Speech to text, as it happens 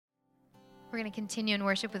We're going to continue in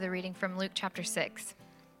worship with a reading from Luke chapter 6.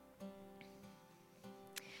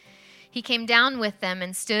 He came down with them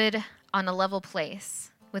and stood on a level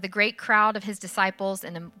place, with a great crowd of his disciples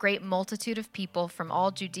and a great multitude of people from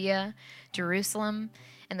all Judea, Jerusalem,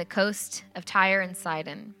 and the coast of Tyre and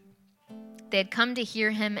Sidon. They had come to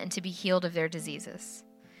hear him and to be healed of their diseases.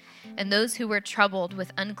 And those who were troubled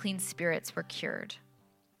with unclean spirits were cured.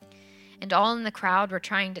 And all in the crowd were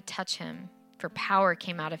trying to touch him, for power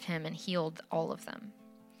came out of him and healed all of them.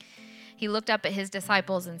 He looked up at his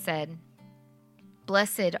disciples and said,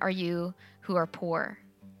 "Blessed are you who are poor,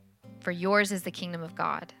 for yours is the kingdom of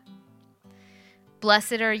God.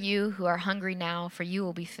 Blessed are you who are hungry now, for you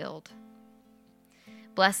will be filled.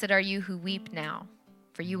 Blessed are you who weep now,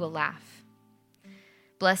 for you will laugh.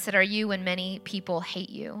 Blessed are you when many people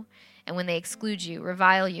hate you, and when they exclude you,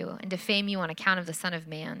 revile you, and defame you on account of the Son of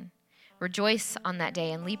Man. Rejoice on that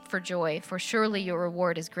day and leap for joy, for surely your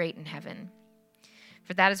reward is great in heaven.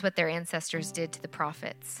 For that is what their ancestors did to the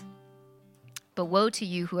prophets. But woe to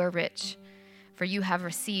you who are rich, for you have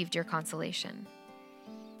received your consolation.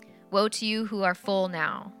 Woe to you who are full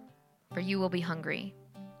now, for you will be hungry.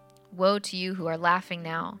 Woe to you who are laughing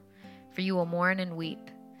now, for you will mourn and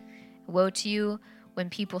weep. Woe to you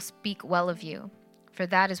when people speak well of you, for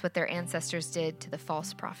that is what their ancestors did to the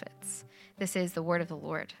false prophets." This is the word of the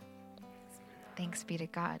Lord. Thanks be to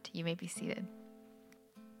God. You may be seated.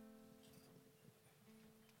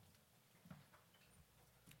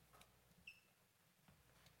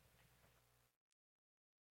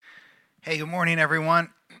 Hey, good morning,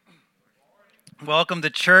 everyone. Welcome to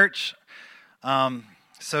church.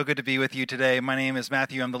 So good to be with you today. My name is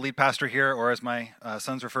Matthew. I'm the lead pastor here, or as my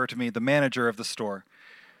sons refer to me, the manager of the store.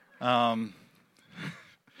 So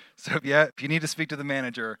if you need to speak to the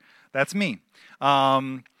manager, that's me.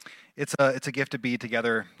 It's a gift to be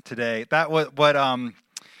together today. That what I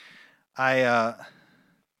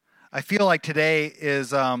feel like today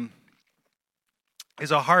is a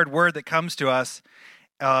hard word that comes to us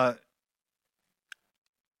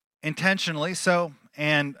intentionally so,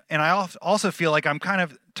 and I also feel like I'm kind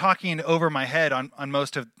of talking over my head on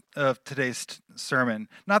most of today's sermon.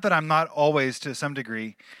 Not that I'm not always to some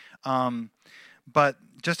degree, but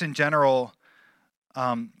just in general,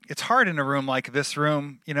 it's hard in a room like this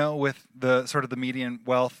room, with the sort of the median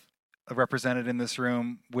wealth represented in this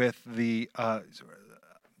room, with the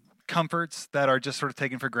comforts that are just sort of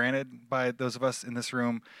taken for granted by those of us in this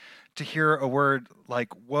room, to hear a word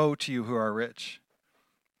like, "Woe to you who are rich."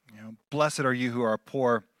 Blessed are you who are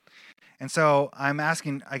poor. And so I'm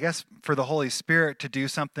asking, I guess, for the Holy Spirit to do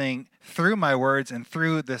something through my words and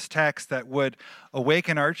through this text that would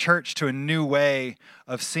awaken our church to a new way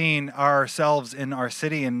of seeing ourselves in our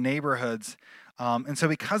city and neighborhoods. And so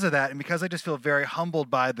because of that, and because I just feel very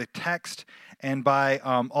humbled by the text, and by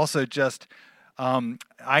also just,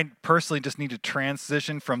 I personally just need to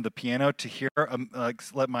transition from the piano to here,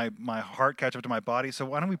 let my heart catch up to my body. So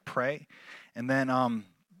why don't we pray, and then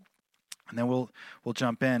we'll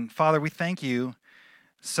jump in. Father, we thank you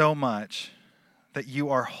so much that you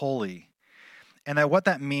are holy, and that what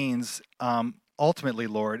that means ultimately,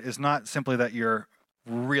 Lord, is not simply that you're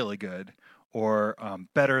really good or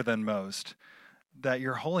better than most. That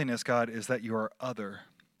your holiness, God, is that you are other,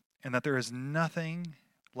 and that there is nothing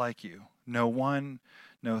like you, no one,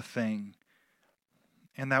 no thing.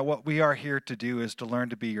 And that what we are here to do is to learn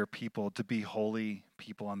to be your people, to be holy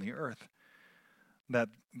people on the earth. That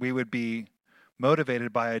we would be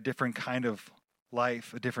motivated by a different kind of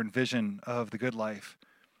life, a different vision of the good life.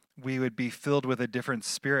 We would be filled with a different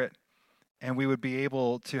spirit, and we would be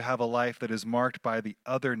able to have a life that is marked by the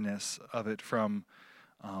otherness of it from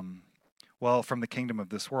the kingdom of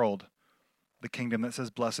this world, the kingdom that says,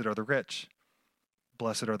 "Blessed are the rich,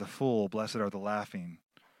 blessed are the full, blessed are the laughing,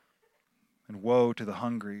 and woe to the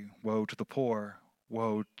hungry, woe to the poor,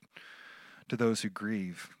 woe to those who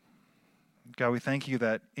grieve." God, we thank you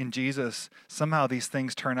that in Jesus, somehow these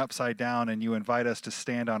things turn upside down and you invite us to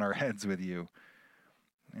stand on our heads with you.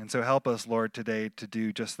 And so help us, Lord, today to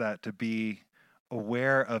do just that, to be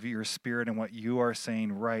aware of your Spirit and what you are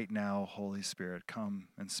saying right now. Holy Spirit, come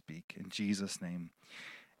and speak. In Jesus' name,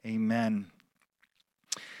 amen.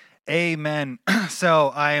 Amen. So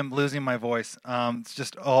I am losing my voice. It's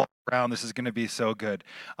just all around. This is going to be so good.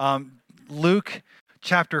 Luke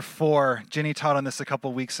chapter 4, Jenny taught on this a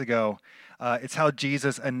couple weeks ago. It's how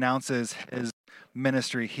Jesus announces his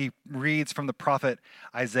ministry. He reads from the prophet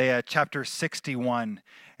Isaiah chapter 61.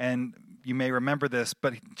 And you may remember this,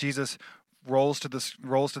 but Jesus rolls to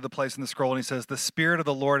the place in the scroll, and he says, "The Spirit of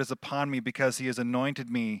the Lord is upon me, because he has anointed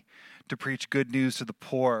me to preach good news to the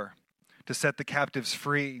poor, to set the captives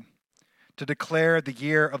free, to declare the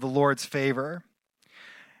year of the Lord's favor.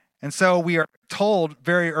 And so we are told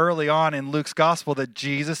very early on in Luke's gospel that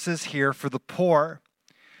Jesus is here for the poor.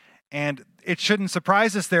 And it shouldn't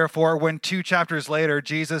surprise us, therefore, when 2 chapters later,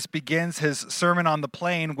 Jesus begins his Sermon on the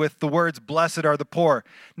Plain with the words, "Blessed are the poor."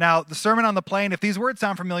 Now, the Sermon on the Plain, if these words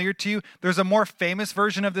sound familiar to you, there's a more famous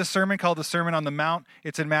version of this sermon called the Sermon on the Mount.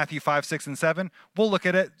 It's in Matthew 5, 6, and 7. We'll look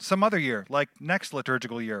at it some other year, like next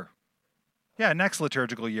liturgical year. Yeah, next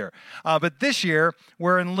liturgical year. But this year,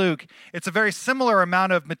 we're in Luke. It's a very similar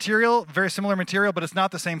amount of material, very similar material, but it's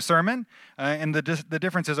not the same sermon, and the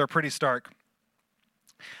differences are pretty stark.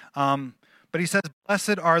 But he says,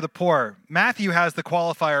 "Blessed are the poor." Matthew has the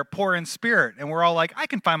qualifier, "poor in spirit," and we're all like, I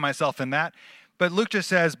can find myself in that. But Luke just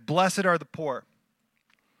says, "Blessed are the poor."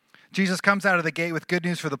 Jesus comes out of the gate with good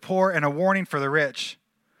news for the poor and a warning for the rich.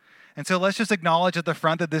 And so let's just acknowledge at the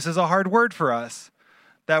front that this is a hard word for us,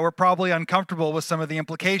 that we're probably uncomfortable with some of the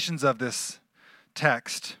implications of this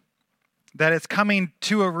text, that it's coming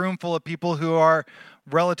to a room full of people who are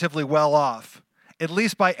relatively well off, at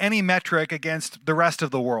least by any metric against the rest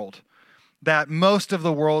of the world, that most of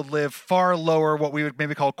the world live far lower what we would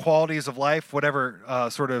maybe call qualities of life, whatever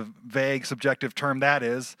sort of vague, subjective term that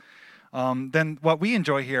is, than what we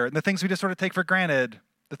enjoy here, and the things we just sort of take for granted,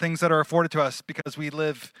 the things that are afforded to us because we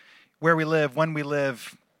live where we live, when we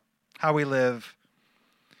live, how we live.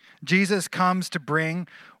 Jesus comes to bring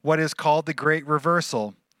what is called the great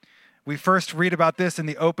reversal. We first read about this in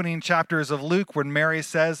the opening chapters of Luke when Mary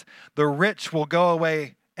says, "The rich will go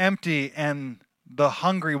away empty and the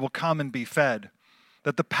hungry will come and be fed,"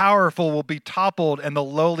 that the powerful will be toppled and the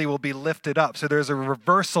lowly will be lifted up. So there's a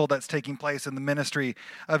reversal that's taking place in the ministry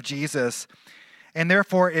of Jesus. And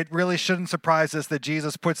therefore, it really shouldn't surprise us that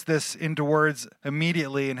Jesus puts this into words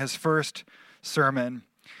immediately in his first sermon.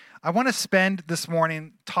 I want to spend this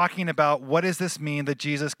morning talking about what does this mean that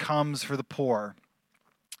Jesus comes for the poor.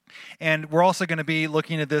 And we're also going to be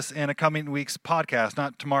looking at this in a coming week's podcast,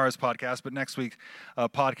 not tomorrow's podcast, but next week's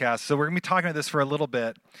podcast. So we're going to be talking about this for a little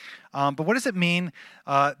bit. But what does it mean?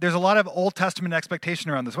 There's a lot of Old Testament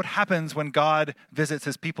expectation around this. What happens when God visits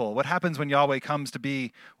his people? What happens when Yahweh comes to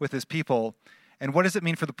be with his people? And what does it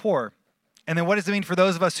mean for the poor? And then what does it mean for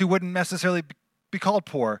those of us who wouldn't necessarily be called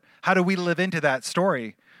poor? How do we live into that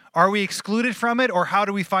story? Are we excluded from it, or how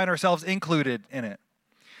do we find ourselves included in it?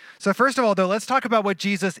 So first of all, though, let's talk about what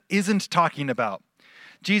Jesus isn't talking about.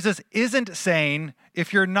 Jesus isn't saying,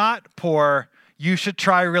 if you're not poor, you should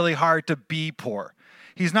try really hard to be poor.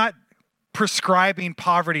 He's not prescribing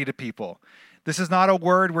poverty to people. This is not a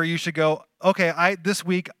word where you should go, okay, this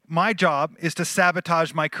week, my job is to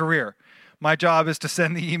sabotage my career. My job is to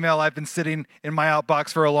send the email I've been sitting in my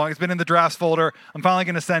outbox for a long. It's been in the drafts folder. I'm finally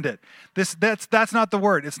going to send it. That's not the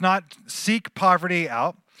word. It's not seek poverty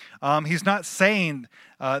out. He's not saying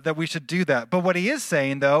that we should do that. But what he is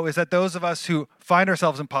saying, though, is that those of us who find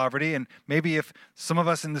ourselves in poverty, and maybe if some of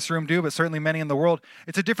us in this room do, but certainly many in the world,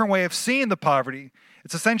 it's a different way of seeing the poverty.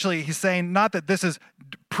 It's essentially, he's saying not that this is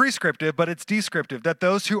prescriptive, but it's descriptive, that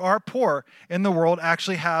those who are poor in the world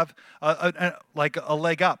actually have a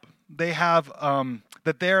leg up. They have,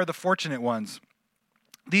 that they're the fortunate ones.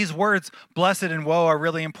 These words, blessed and woe, are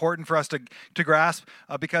really important for us to grasp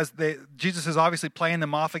because Jesus is obviously playing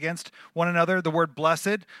them off against one another. The word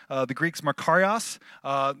blessed, the Greek's makarios,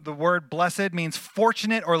 the word blessed means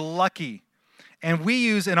fortunate or lucky. And we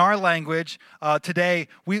use in our language today,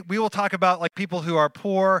 we will talk about like people who are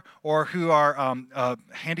poor or who are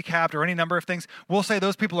handicapped or any number of things. We'll say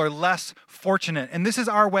those people are less fortunate. And this is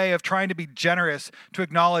our way of trying to be generous to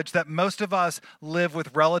acknowledge that most of us live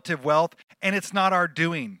with relative wealth and it's not our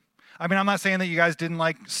doing. I mean, I'm not saying that you guys didn't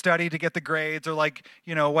study to get the grades or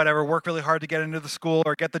whatever, work really hard to get into the school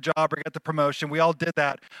or get the job or get the promotion. We all did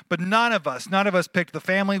that. But none of us picked the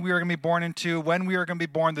family we were going to be born into, when we were going to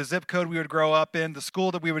be born, the zip code we would grow up in, the school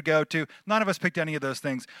that we would go to. None of us picked any of those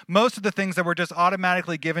things. Most of the things that were just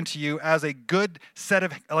automatically given to you as a good set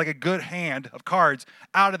of, a good hand of cards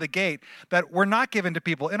out of the gate that were not given to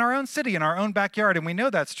people in our own city, in our own backyard. And we know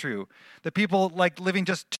that's true. That people living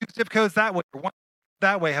just 2 zip codes that way, or one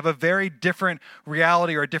that way, have a very different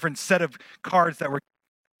reality or a different set of cards that were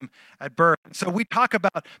at birth. So we talk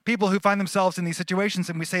about people who find themselves in these situations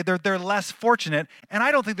and we say they're less fortunate. And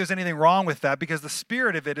I don't think there's anything wrong with that because the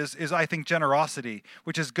spirit of it is I think, generosity,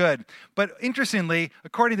 which is good. But interestingly,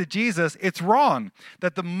 according to Jesus, it's wrong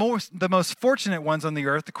that the most fortunate ones on the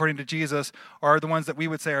earth, according to Jesus, are the ones that we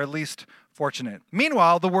would say are least fortunate.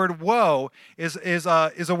 Meanwhile, the word woe is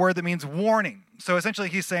a word that means warning. So essentially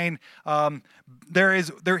he's saying, I'm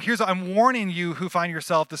warning you who find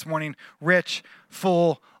yourself this morning rich,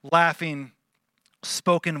 full, laughing,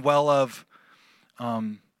 spoken well of.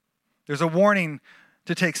 There's a warning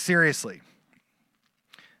to take seriously.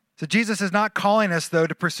 So Jesus is not calling us, though,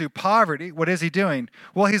 to pursue poverty. What is he doing?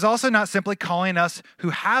 Well, he's also not simply calling us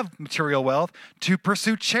who have material wealth to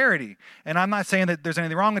pursue charity. And I'm not saying that there's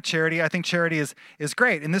anything wrong with charity. I think charity is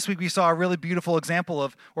great. And this week we saw a really beautiful example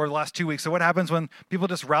of, or the last 2 weeks. So what happens when people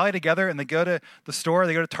just rally together and they go to the store,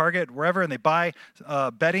 they go to Target, wherever, and they buy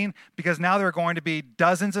bedding? Because now there are going to be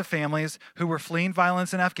dozens of families who were fleeing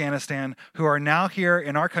violence in Afghanistan, who are now here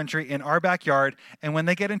in our country, in our backyard. And when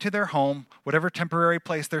they get into their home, whatever temporary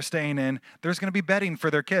place they're staying in, there's going to be bedding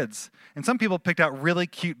for their kids. And some people picked out really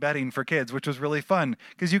cute bedding for kids, which was really fun,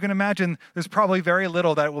 because you can imagine there's probably very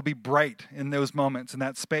little that will be bright in those moments, in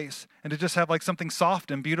that space. And to just have like something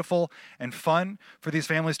soft and beautiful and fun for these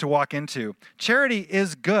families to walk into. Charity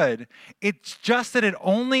is good. It's just that it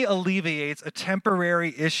only alleviates a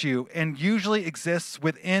temporary issue and usually exists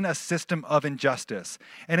within a system of injustice.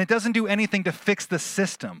 And it doesn't do anything to fix the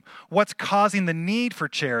system. What's causing the need for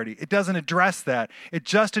charity? It doesn't address that. It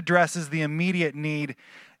just addresses the immediate need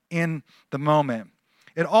in the moment.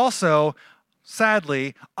 It also,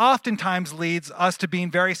 sadly, oftentimes leads us to being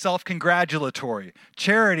very self-congratulatory.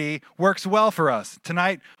 Charity works well for us.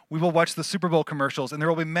 Tonight, we will watch the Super Bowl commercials, and there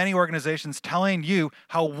will be many organizations telling you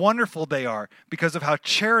how wonderful they are because of how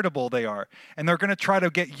charitable they are. And they're going to try to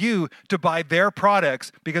get you to buy their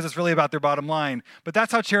products because it's really about their bottom line. But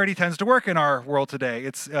that's how charity tends to work in our world today.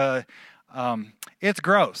 It's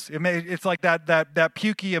gross. It's like that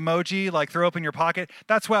pukey emoji, like throw up in your pocket.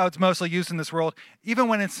 That's how it's mostly used in this world. Even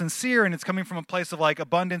when it's sincere and it's coming from a place of like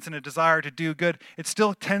abundance and a desire to do good, it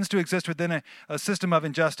still tends to exist within a system of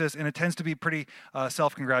injustice, and it tends to be pretty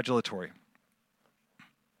self-congratulatory.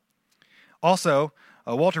 Also,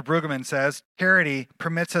 Walter Brueggemann says, charity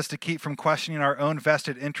permits us to keep from questioning our own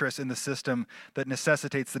vested interests in the system that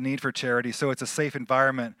necessitates the need for charity, so it's a safe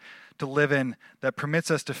environment to live in that permits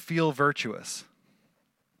us to feel virtuous.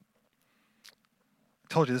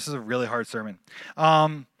 I told you, this is a really hard sermon.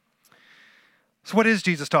 So what is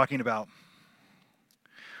Jesus talking about?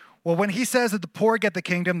 Well, when he says that the poor get the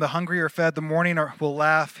kingdom, the hungry are fed, the mourning will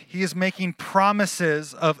laugh, he is making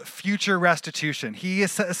promises of future restitution. He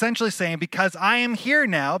is essentially saying, because I am here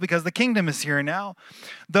now, because the kingdom is here now,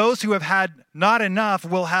 those who have had not enough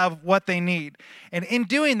will have what they need. And in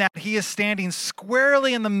doing that, he is standing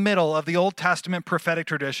squarely in the middle of the Old Testament prophetic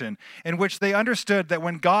tradition, in which they understood that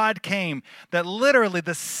when God came, that literally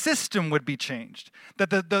the system would be changed,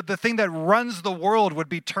 that the thing that runs the world would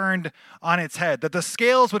be turned on its head, that the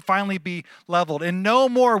scales would finally be leveled, and no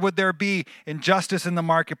more would there be injustice in the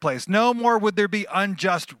marketplace. No more would there be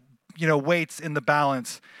unjust weights in the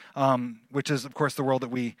balance, which is, of course, the world that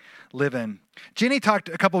we live in. Ginny talked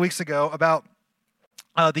a couple weeks ago about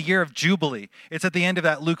the year of Jubilee. It's at the end of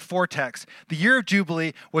that Luke 4 text. The year of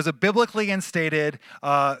Jubilee was a biblically instated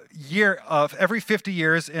year of every 50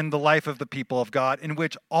 years in the life of the people of God, in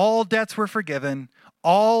which all debts were forgiven,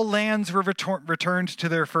 all lands were returned to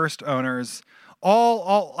their first owners,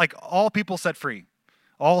 all people set free.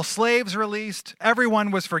 All slaves released,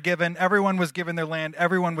 everyone was forgiven, everyone was given their land,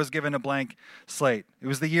 everyone was given a blank slate. It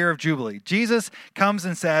was the year of Jubilee. Jesus comes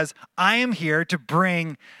and says, I am here to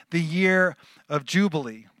bring the year of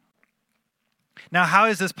Jubilee. Now, how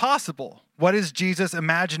is this possible? What is Jesus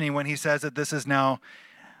imagining when he says that this is now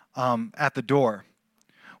at the door?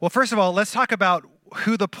 Well, first of all, let's talk about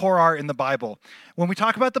who the poor are in the Bible. When we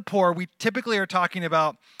talk about the poor, we typically are talking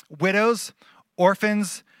about widows,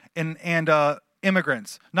 orphans, and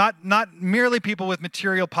immigrants, not merely people with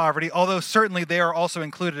material poverty, although certainly they are also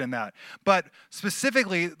included in that. But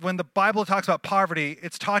specifically, when the Bible talks about poverty,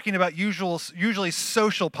 it's talking about usually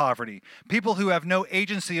social poverty, people who have no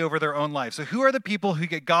agency over their own life. So who are the people who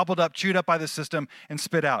get gobbled up, chewed up by the system, and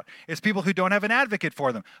spit out? It's people who don't have an advocate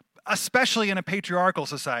for them. Especially in a patriarchal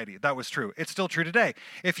society. That was true. It's still true today.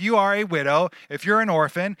 If you are a widow, if you're an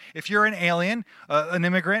orphan, if you're an alien, an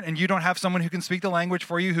immigrant, and you don't have someone who can speak the language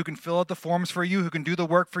for you, who can fill out the forms for you, who can do the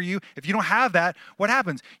work for you, if you don't have that, what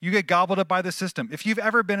happens? You get gobbled up by the system. If you've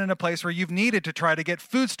ever been in a place where you've needed to try to get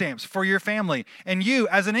food stamps for your family, and you,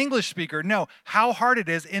 as an English speaker, know how hard it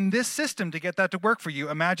is in this system to get that to work for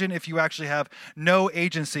you, imagine if you actually have no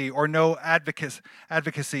agency or no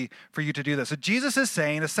advocacy for you to do this. So Jesus is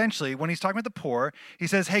saying, essentially, when he's talking about the poor, he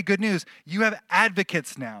says, hey, good news, you have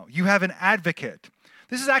advocates now. You have an advocate.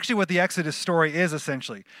 This is actually what the Exodus story is,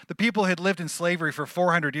 essentially. The people had lived in slavery for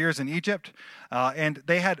 400 years in Egypt, and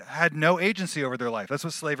they had no agency over their life. That's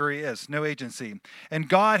what slavery is, no agency. And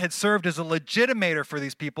God had served as a legitimator for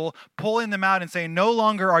these people, pulling them out and saying, no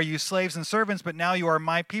longer are you slaves and servants, but now you are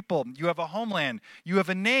my people. You have a homeland. You have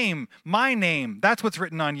a name, my name. That's what's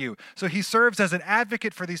written on you. So he serves as an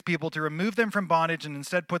advocate for these people to remove them from bondage and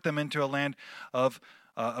instead put them into a land of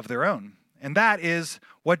their own. And that is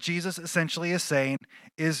what Jesus essentially is saying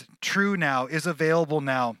is true now, is available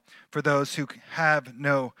now for those who have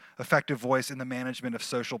no effective voice in the management of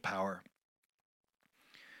social power.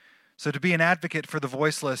 So to be an advocate for the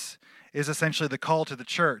voiceless is essentially the call to the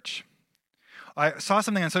church. I saw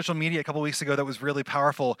something on social media a couple weeks ago that was really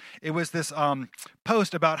powerful. It was this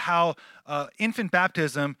post about how infant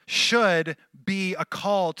baptism should be a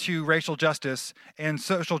call to racial justice and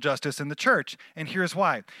social justice in the church. And here's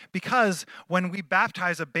why. Because when we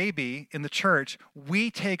baptize a baby in the church, we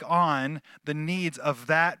take on the needs of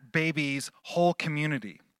that baby's whole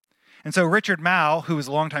community. And so Richard Mouw, who was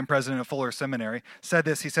a longtime president of Fuller Seminary, said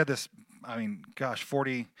this. He said this,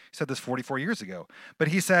 he said this 44 years ago. But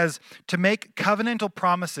he says, to make covenantal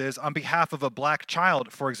promises on behalf of a black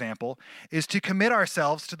child, for example, is to commit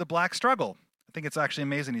ourselves to the black struggle. I think it's actually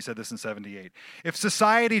amazing he said this in 78. If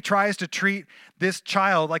society tries to treat this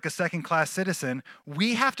child like a second-class citizen,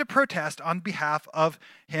 we have to protest on behalf of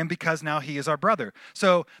him because now he is our brother.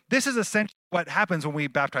 So this is essentially what happens when we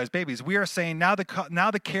baptize babies. We are saying now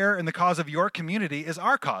the care and the cause of your community is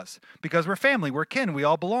our cause because we're family, we're kin, we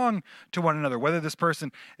all belong to one another. Whether this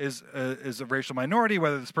person is a racial minority,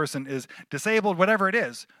 whether this person is disabled, whatever it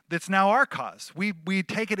is, it's now our cause. We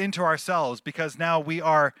take it into ourselves because now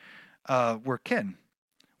we're kin.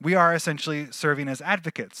 We are essentially serving as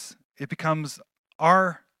advocates. It becomes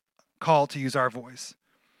our call to use our voice.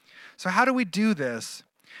 So how do we do this?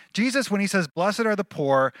 Jesus, when he says, blessed are the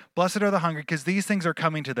poor, blessed are the hungry, because these things are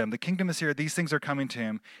coming to them. The kingdom is here. These things are coming to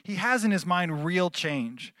him. He has in his mind real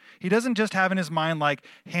change. He doesn't just have in his mind like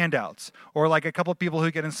handouts or like a couple of people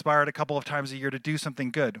who get inspired a couple of times a year to do something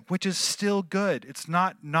good, which is still good. It's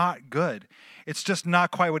not good. It's just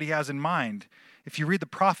not quite what he has in mind. If you read the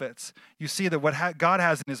prophets, you see that what God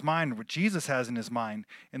has in his mind, what Jesus has in his mind,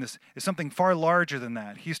 in this is something far larger than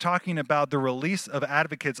that. He's talking about the release of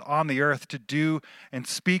advocates on the earth to do and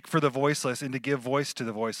speak for the voiceless and to give voice to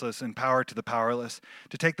the voiceless and power to the powerless,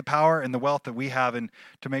 to take the power and the wealth that we have and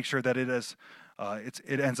to make sure that it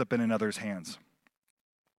ends up in another's hands.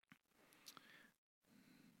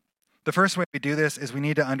 The first way we do this is we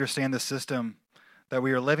need to understand the system that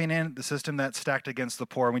we are living in, the system that's stacked against the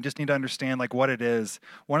poor. We just need to understand what it is.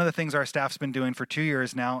 One of the things our staff's been doing for 2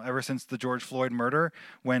 years now, ever since the George Floyd murder,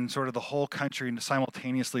 when sort of the whole country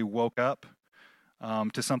simultaneously woke up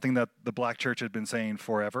to something that the black church had been saying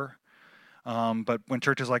forever. But when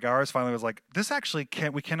churches like ours finally was like, this actually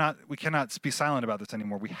we cannot be silent about this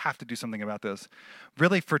anymore. We have to do something about this.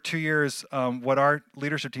 Really, for 2 years, what our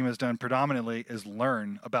leadership team has done predominantly is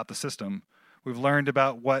learn about the system. We've learned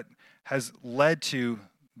about what has led to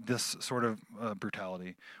this sort of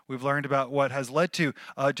brutality. We've learned about what has led to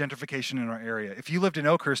gentrification in our area. If you lived in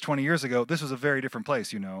Oakhurst 20 years ago, this was a very different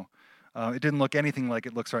place, It didn't look anything like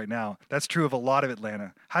it looks right now. That's true of a lot of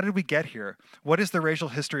Atlanta. How did we get here? What is the racial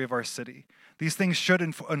history of our city? These things should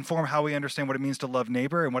inform how we understand what it means to love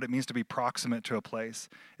neighbor and what it means to be proximate to a place.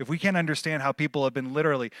 If we can't understand how people have been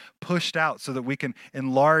literally pushed out so that we can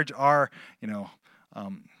enlarge our,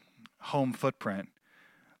 home footprint,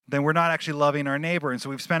 then we're not actually loving our neighbor. And so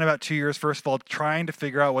we've spent about 2 years, first of all, trying to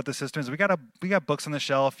figure out what the system is. We got books on the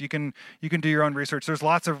shelf. You can do your own research. There's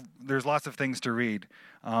lots of things to read.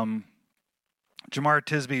 Jamar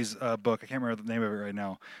Tisby's book, I can't remember the name of it right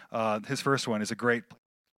now. His first one is a great.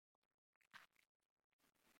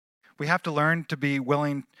 We have to learn to be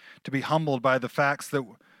willing to be humbled by the facts that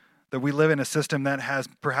we live in a system that has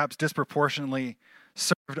perhaps disproportionately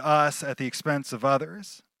served us at the expense of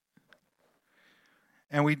others.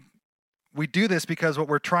 And we do this because what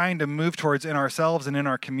we're trying to move towards in ourselves and in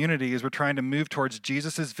our community is we're trying to move towards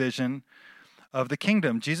Jesus' vision of the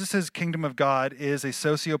kingdom. Jesus' kingdom of God is a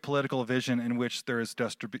socio-political vision in which there is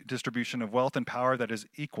distribution of wealth and power that is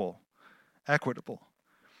equitable.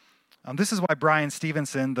 This is why Bryan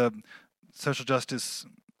Stevenson, the social justice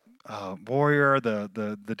warrior,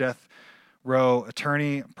 the death row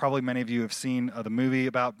attorney, probably many of you have seen the movie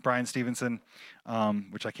about Bryan Stevenson,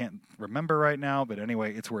 which I can't remember right now, but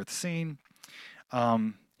anyway, it's worth seeing.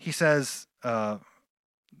 He says that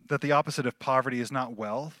the opposite of poverty is not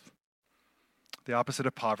wealth. The opposite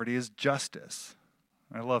of poverty is justice.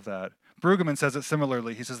 I love that. Brueggemann says it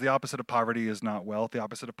similarly. He says the opposite of poverty is not wealth. The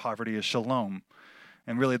opposite of poverty is shalom.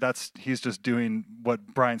 And really, he's just doing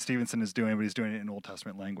what Brian Stevenson is doing, but he's doing it in Old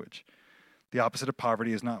Testament language. The opposite of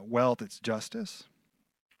poverty is not wealth, it's justice.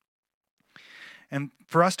 And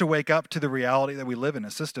for us to wake up to the reality that we live in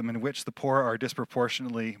a system in which the poor are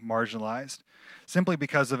disproportionately marginalized, simply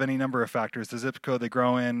because of any number of factors: the zip code they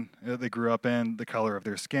grew up in, the color of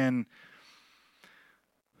their skin,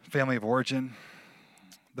 family of origin.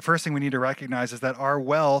 The first thing we need to recognize is that our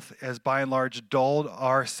wealth has by and large dulled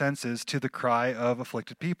our senses to the cry of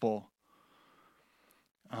afflicted people.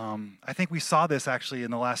 I think we saw this actually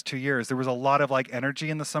in the last 2 years. There was a lot of energy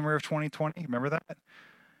in the summer of 2020. Remember that?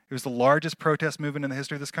 It was the largest protest movement in the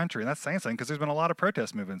history of this country. And that's saying something because there's been a lot of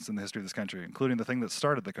protest movements in the history of this country, including the thing that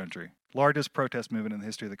started the country. Largest protest movement in the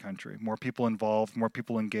history of the country. More people involved, more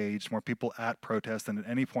people engaged, more people at protest than at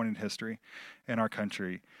any point in history in our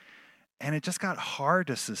country. And it just got hard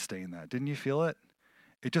to sustain that. Didn't you feel it?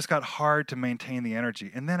 It just got hard to maintain the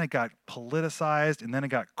energy. And then it got politicized, and then it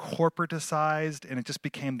got corporatized, and it just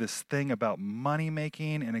became this thing about money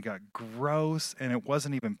making, and it got gross, and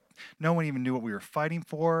no one even knew what we were fighting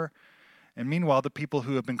for. And meanwhile, the people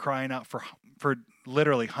who have been crying out for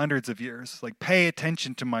literally hundreds of years, pay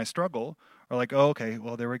attention to my struggle, are like, oh, okay,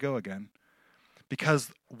 well, there we go again.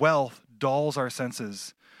 Because wealth dulls our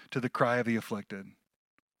senses to the cry of the afflicted.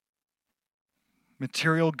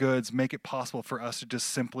 Material goods make it possible for us to just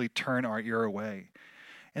simply turn our ear away.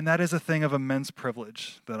 And that is a thing of immense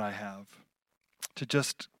privilege that I have, to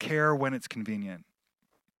just care when it's convenient.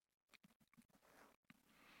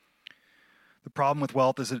 The problem with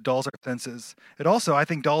wealth is it dulls our senses. It also, I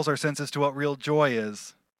think, dulls our senses to what real joy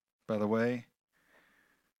is, by the way.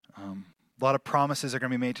 A lot of promises are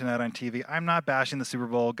going to be made tonight on TV. I'm not bashing the Super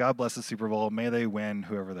Bowl. God bless the Super Bowl. May they win,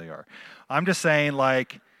 whoever they are. I'm just saying,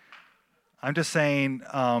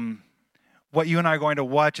 what you and I are going to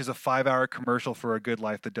watch is a 5-hour commercial for a good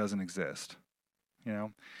life that doesn't exist. We're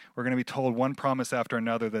going to be told one promise after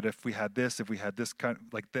another that if we had this kind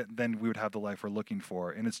of, then we would have the life we're looking for.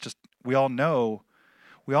 And it's just, we all know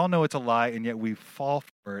it's a lie, and yet we fall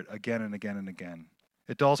for it again and again and again.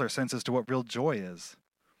 It dulls our senses to what real joy is.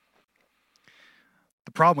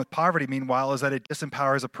 The problem with poverty, meanwhile, is that it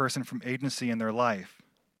disempowers a person from agency in their life.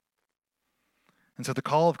 And so the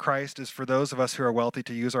call of Christ is for those of us who are wealthy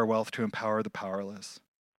to use our wealth to empower the powerless.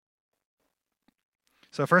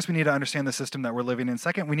 So first, we need to understand the system that we're living in.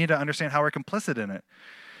 Second, we need to understand how we're complicit in it.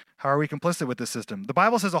 How are we complicit with this system? The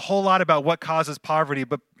Bible says a whole lot about what causes poverty,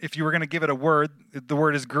 but if you were going to give it a word, the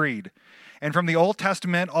word is greed. And from the Old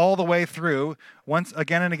Testament all the way through, once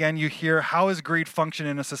again and again, you hear, how does greed function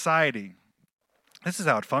in a society? This is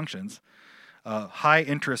how it functions. High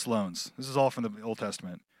interest loans. This is all from the Old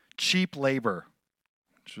Testament. Cheap labor,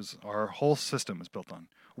 which is our whole system is built on.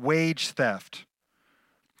 Wage theft.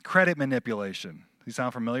 Credit manipulation. These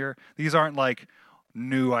sound familiar? These aren't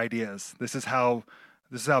new ideas. This is how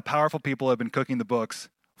powerful people have been cooking the books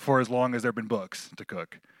for as long as there have been books to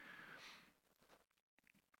cook.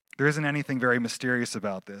 There isn't anything very mysterious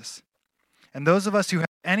about this. And those of us who have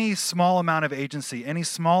any small amount of agency, any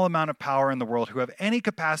small amount of power in the world, who have any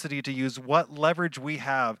capacity to use what leverage we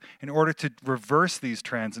have in order to reverse these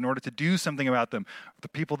trends, in order to do something about them, the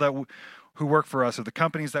people who work for us, or the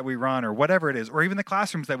companies that we run, or whatever it is, or even the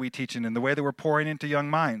classrooms that we teach in, and the way that we're pouring into young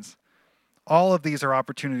minds. All of these are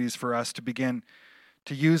opportunities for us to begin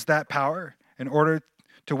to use that power in order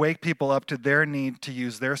to wake people up to their need to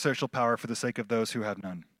use their social power for the sake of those who have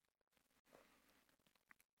none.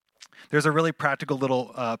 There's a really practical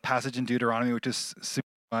little passage in Deuteronomy, which is super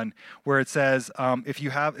fun, where it says,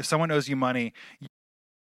 if someone owes you money,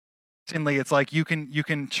 it's like you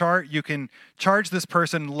can charge this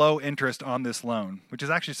person low interest on this loan, which is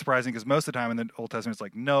actually surprising because most of the time in the Old Testament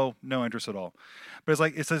it's no interest at all. But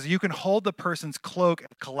it says you can hold the person's cloak as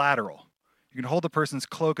collateral. You can hold the person's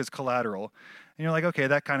cloak as collateral. And you're like, okay,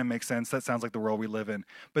 that kind of makes sense. That sounds like the world we live in.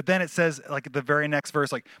 But then it says, the very next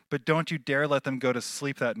verse, but don't you dare let them go to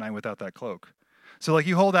sleep that night without that cloak. So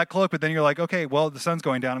you hold that cloak, but then you're like, okay, well, the sun's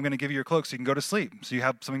going down. I'm going to give you your cloak so you can go to sleep. So you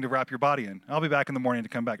have something to wrap your body in. I'll be back in the morning to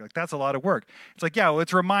come back. That's a lot of work. It's yeah, well,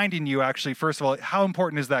 it's reminding you actually, first of all, how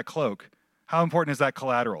important is that cloak? How important is that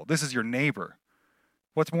collateral? This is your neighbor.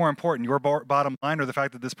 What's more important, your bottom line or the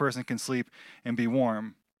fact that this person can sleep and be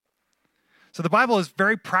warm? So the Bible is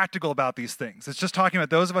very practical about these things. It's just talking about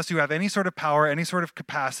those of us who have any sort of power, any sort of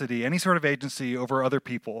capacity, any sort of agency over other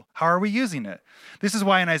people. How are we using it? This is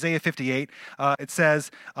why in Isaiah 58, it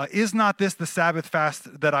says, is not this the Sabbath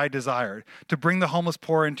fast that I desired, to bring the homeless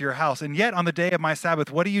poor into your house? And yet on the day of my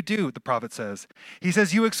Sabbath, what do? The prophet says. He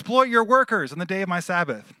says, you exploit your workers on the day of my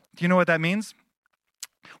Sabbath. Do you know what that means?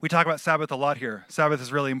 We talk about Sabbath a lot here. Sabbath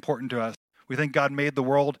is really important to us. We think God made the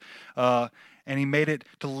world and he made it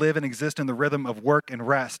to live and exist in the rhythm of work and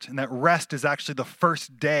rest. And that rest is actually the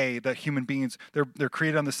first day that human beings, they're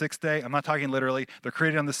created on the sixth day. I'm not talking literally. They're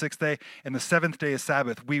created on the sixth day, and the seventh day is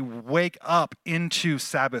Sabbath. We wake up into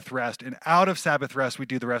Sabbath rest, and out of Sabbath rest, we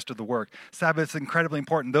do the rest of the work. Sabbath is incredibly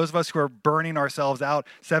important. Those of us who are burning ourselves out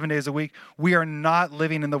 7 days a week, we are not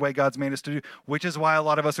living in the way God's made us to do, which is why a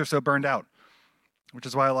lot of us are so burned out.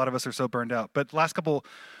 But last couple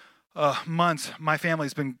months, my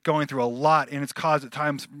family's been going through a lot, and it's caused at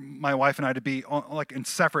times my wife and I to be like in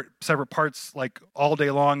separate parts, like all day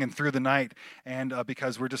long and through the night, and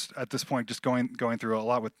because we're just at this point just going through a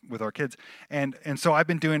lot with our kids, and so I've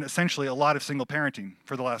been doing essentially a lot of single parenting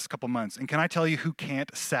for the last couple months. And can I tell you who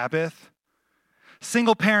can't Sabbath?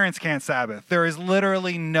 Single parents can't Sabbath. There is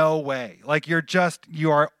literally no way. Like you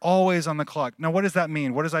are always on the clock. Now, what does that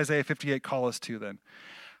mean? What does Isaiah 58 call us to then?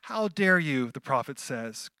 How dare you, the prophet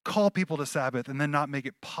says, call people to Sabbath and then not make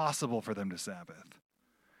it possible for them to Sabbath?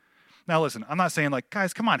 Now listen, I'm not saying like,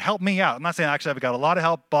 guys, come on, help me out. I'm not saying actually I've got a lot of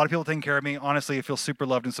help, a lot of people taking care of me. Honestly, I feel super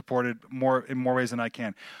loved and supported in more ways than I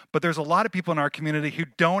can. But there's a lot of people in our community who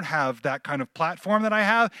don't have that kind of platform that I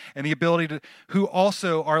have and the ability to, who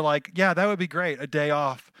also are like, yeah, that would be great, a day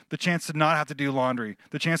off, the chance to not have to do laundry,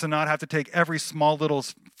 the chance to not have to take every small little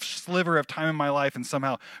sliver of time in my life and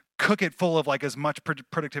somehow cook it full of like as much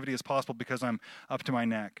productivity as possible because I'm up to my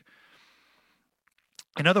neck.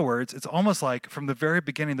 In other words, it's almost like from the very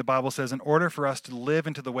beginning, the Bible says in order for us to live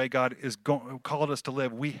into the way God is called us to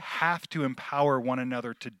live, we have to empower one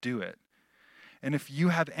another to do it. And if you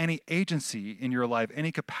have any agency in your life,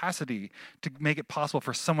 any capacity to make it possible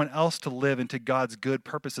for someone else to live into God's good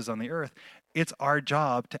purposes on the earth, it's our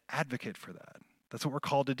job to advocate for that. That's what we're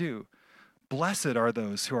called to do. Blessed are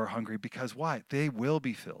those who are hungry because why? They will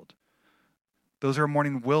be filled. Those who are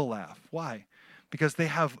mourning will laugh. Why? Because they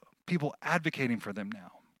have people advocating for them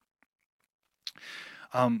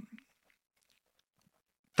now.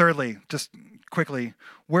 Thirdly, just quickly,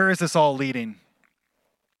 where is this all leading?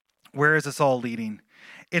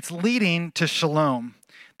 It's leading to shalom.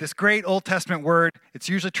 This great Old Testament word, it's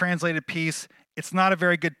usually translated peace. It's not a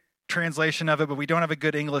very good translation of it, but we don't have a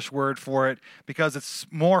good English word for it because it's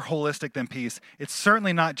more holistic than peace. It's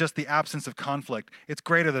certainly not just the absence of conflict. It's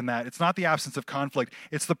greater than that. It's not the absence of conflict.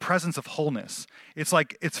 It's the presence of wholeness. It's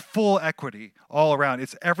like it's full equity all around.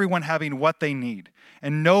 It's everyone having what they need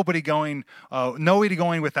and nobody going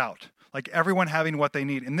without. Like everyone having what they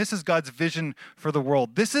need. And this is God's vision for the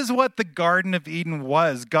world. This is what the Garden of Eden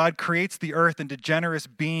was. God creates the earth into generous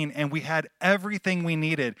being, and we had everything we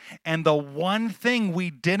needed. And the one thing we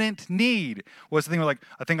didn't need was the thing we're like,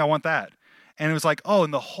 I think I want that. And it was like, oh,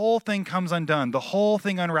 and the whole thing comes undone. The whole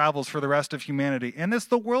thing unravels for the rest of humanity. And it's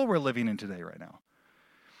the world we're living in today right now.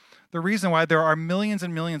 The reason why there are millions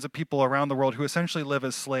and millions of people around the world who essentially live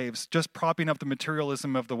as slaves, just propping up the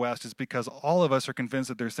materialism of the West, is because all of us are convinced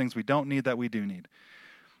that there's things we don't need that we do need.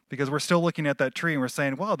 Because we're still looking at that tree and we're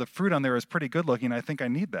saying, wow, the fruit on there is pretty good looking. I think I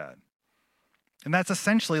need that. And that's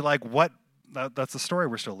essentially like that's the story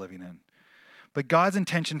we're still living in. But God's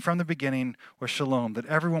intention from the beginning was shalom, that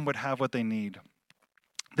everyone would have what they need.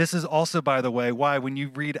 This is also, by the way, why when you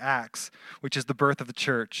read Acts, which is the birth of the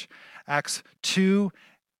church, Acts 2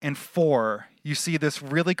 and 4, you see this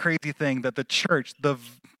really crazy thing that the church, the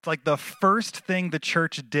first thing the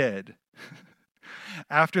church did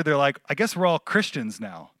after they're like, I guess we're all Christians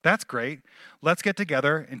now. That's great. Let's get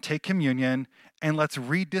together and take communion and let's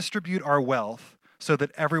redistribute our wealth so that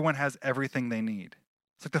everyone has everything they need.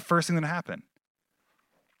 It's like the first thing that happened.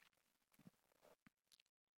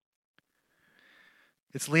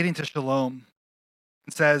 It's leading to shalom.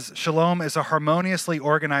 It says, shalom is a harmoniously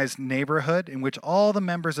organized neighborhood in which all the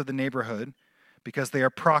members of the neighborhood, because they are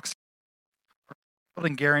proxy,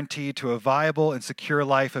 and guaranteed to a viable and secure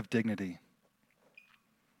life of dignity.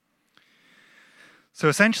 So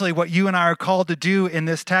essentially what you and I are called to do in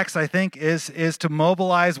this text, I think, is to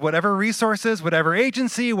mobilize whatever resources, whatever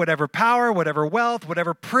agency, whatever power, whatever wealth,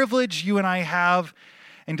 whatever privilege you and I have,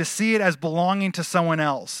 and to see it as belonging to someone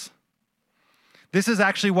else. This is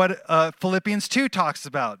actually what Philippians 2 talks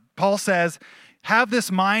about. Paul says, have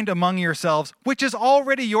this mind among yourselves, which is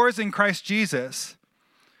already yours in Christ Jesus,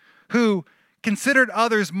 who considered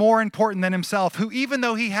others more important than himself, who even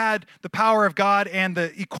though he had the power of God and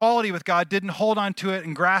the equality with God, didn't hold on to it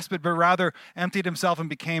and grasp it, but rather emptied himself and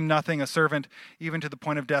became nothing, a servant, even to the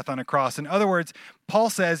point of death on a cross. In other words, Paul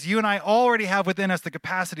says, you and I already have within us the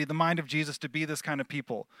capacity, the mind of Jesus, to be this kind of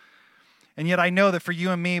people. And yet I know that for you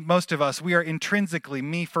and me, most of us, we are intrinsically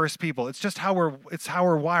me first people. It's just how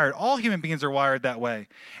we're wired. All human beings are wired that way.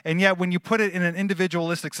 And yet when you put it in an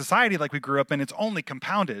individualistic society like we grew up in, it's only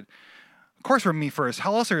compounded. Of course we're me first.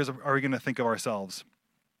 How else are we going to think of ourselves?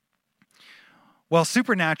 Well,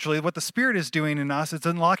 supernaturally, what the Spirit is doing in us is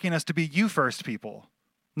unlocking us to be you first people,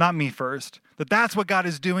 not me first. That's what God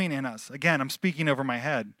is doing in us. Again, I'm speaking over my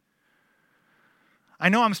head. I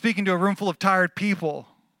know I'm speaking to a room full of tired people.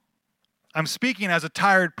 I'm speaking as a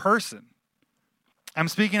tired person. I'm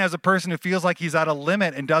speaking as a person who feels like he's at a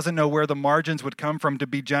limit and doesn't know where the margins would come from to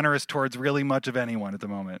be generous towards really much of anyone at the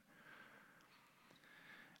moment.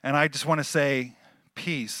 And I just want to say,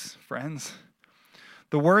 peace, friends.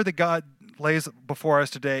 The word that God lays before us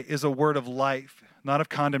today is a word of life, not of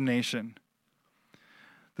condemnation.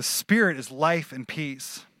 The Spirit is life and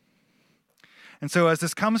peace. And so as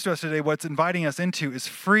this comes to us today, what's inviting us into is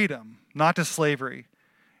freedom, not to slavery.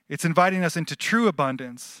 It's inviting us into true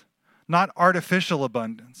abundance, not artificial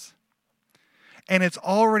abundance. And it's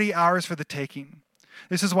already ours for the taking.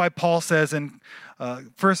 This is why Paul says in 2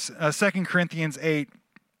 Corinthians 8,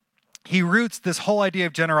 he roots this whole idea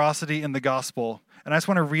of generosity in the gospel. And I just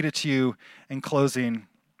want to read it to you in closing.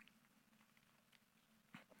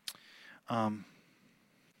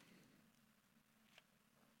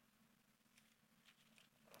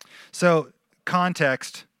 So,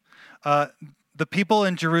 context. The people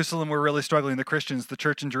in Jerusalem were really struggling. The Christians, the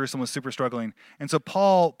church in Jerusalem was super struggling. And so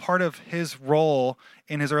Paul, part of his role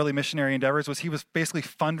in his early missionary endeavors was he was basically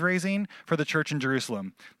fundraising for the church in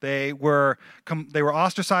Jerusalem. They were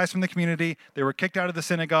ostracized from the community. They were kicked out of the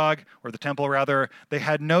synagogue, or the temple rather. They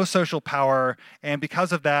had no social power. And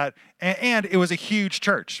because of that, and it was a huge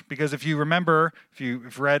church. Because if you remember, if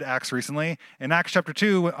you've read Acts recently, in Acts chapter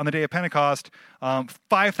 2, on the day of Pentecost,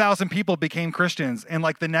 5,000 people became Christians. And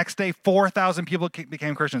like the next day, 4,000 people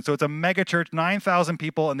became Christians. So it's a mega church, 9,000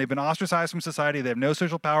 people, and they've been ostracized from society. They have no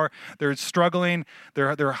social power. They're struggling.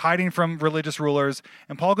 They're hiding from religious rulers.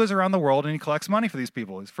 And Paul goes around the world and he collects money for these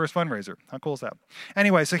people. His first fundraiser. How cool is that?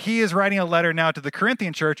 Anyway, so he is writing a letter now to the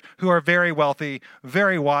Corinthian church, who are very wealthy,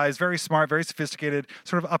 very wise, very smart, very sophisticated,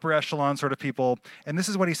 sort of upper echelon sort of people. And this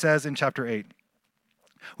is what he says in chapter 8.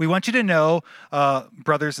 We want you to know,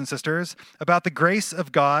 brothers and sisters, about the grace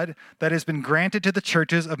of God that has been granted to the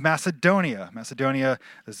churches of Macedonia. Macedonia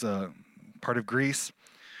is a part of Greece.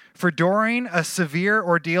 For during a severe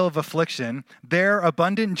ordeal of affliction, their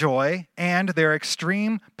abundant joy and their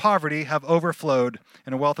extreme poverty have overflowed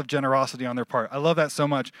in a wealth of generosity on their part. I love that so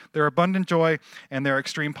much. Their abundant joy and their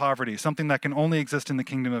extreme poverty, something that can only exist in the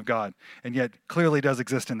kingdom of God, and yet clearly does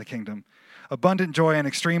exist in the kingdom. Abundant joy and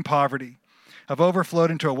extreme poverty have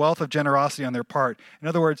overflowed into a wealth of generosity on their part. In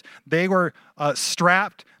other words, they were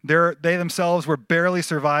strapped. They themselves were barely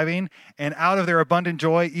surviving. And out of their abundant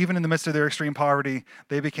joy, even in the midst of their extreme poverty,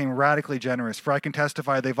 they became radically generous. For I can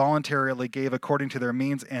testify they voluntarily gave according to their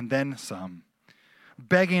means and then some,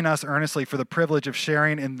 begging us earnestly for the privilege of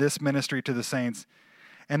sharing in this ministry to the saints.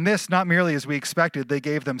 And this, not merely as we expected, they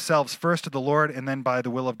gave themselves first to the Lord, and then by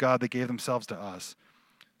the will of God, they gave themselves to us,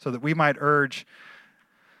 so that we might urge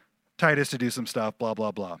Titus to do some stuff, blah, blah,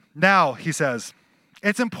 blah. Now, he says,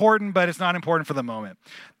 it's important, but it's not important for the moment.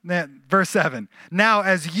 Verse 7, now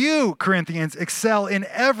as you, Corinthians, excel in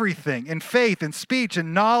everything, in faith, in speech,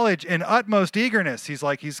 in knowledge, in utmost eagerness. He's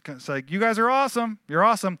like, you guys are awesome. You're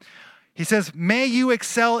awesome. He says, may you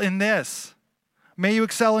excel in this. May you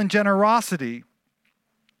excel in generosity.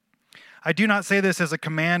 I do not say this as a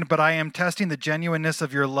command, but I am testing the genuineness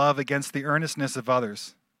of your love against the earnestness of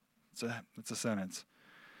others. It's a sentence.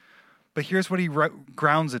 But here's what he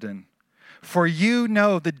grounds it in. For you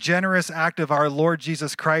know the generous act of our Lord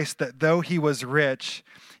Jesus Christ, that though he was rich,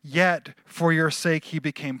 yet for your sake he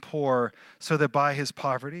became poor, so that by his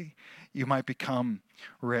poverty you might become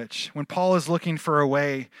rich. When Paul is looking for a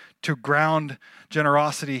way to ground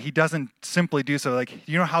generosity, he doesn't simply do so. Like,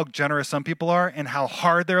 you know how generous some people are and how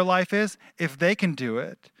hard their life is? If they can do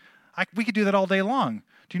it, we could do that all day long.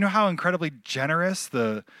 Do you know how incredibly generous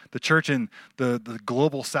the church in the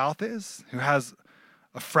global south is, who has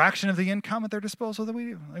a fraction of the income at their disposal that we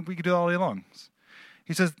do? Like, we could do it all day long.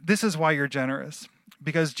 He says, this is why you're generous,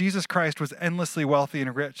 because Jesus Christ was endlessly wealthy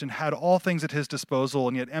and rich and had all things at his disposal,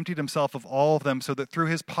 and yet emptied himself of all of them so that through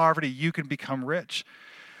his poverty you can become rich.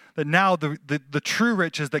 That now the true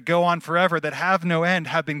riches that go on forever, that have no end,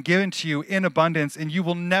 have been given to you in abundance, and you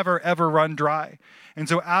will never, ever run dry. And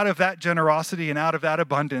so out of that generosity and out of that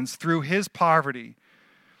abundance, through his poverty,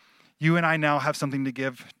 you and I now have something to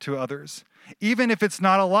give to others. Even if it's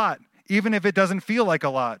not a lot, even if it doesn't feel like a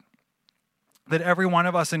lot, that every one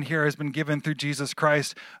of us in here has been given through Jesus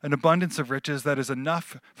Christ an abundance of riches that is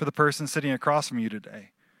enough for the person sitting across from you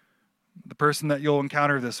today, the person that you'll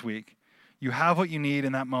encounter this week. You have what you need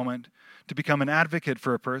in that moment to become an advocate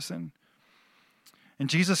for a person. And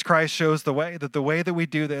Jesus Christ shows the way that we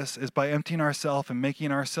do this is by emptying ourselves and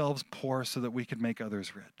making ourselves poor so that we could make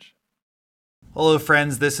others rich. Hello,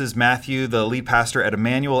 friends. This is Matthew, the lead pastor at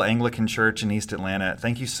Emmanuel Anglican Church in East Atlanta.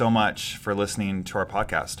 Thank you so much for listening to our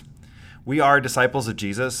podcast. We are disciples of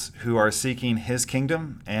Jesus who are seeking his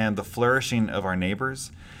kingdom and the flourishing of our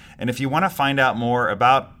neighbors. And if you want to find out more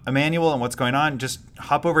about Emmanuel and what's going on, just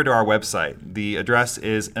hop over to our website. The address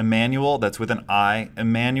is Emmanuel, that's with an I,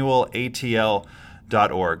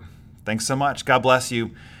 emmanuelatl.org. Thanks so much. God bless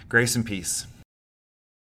you. Grace and peace.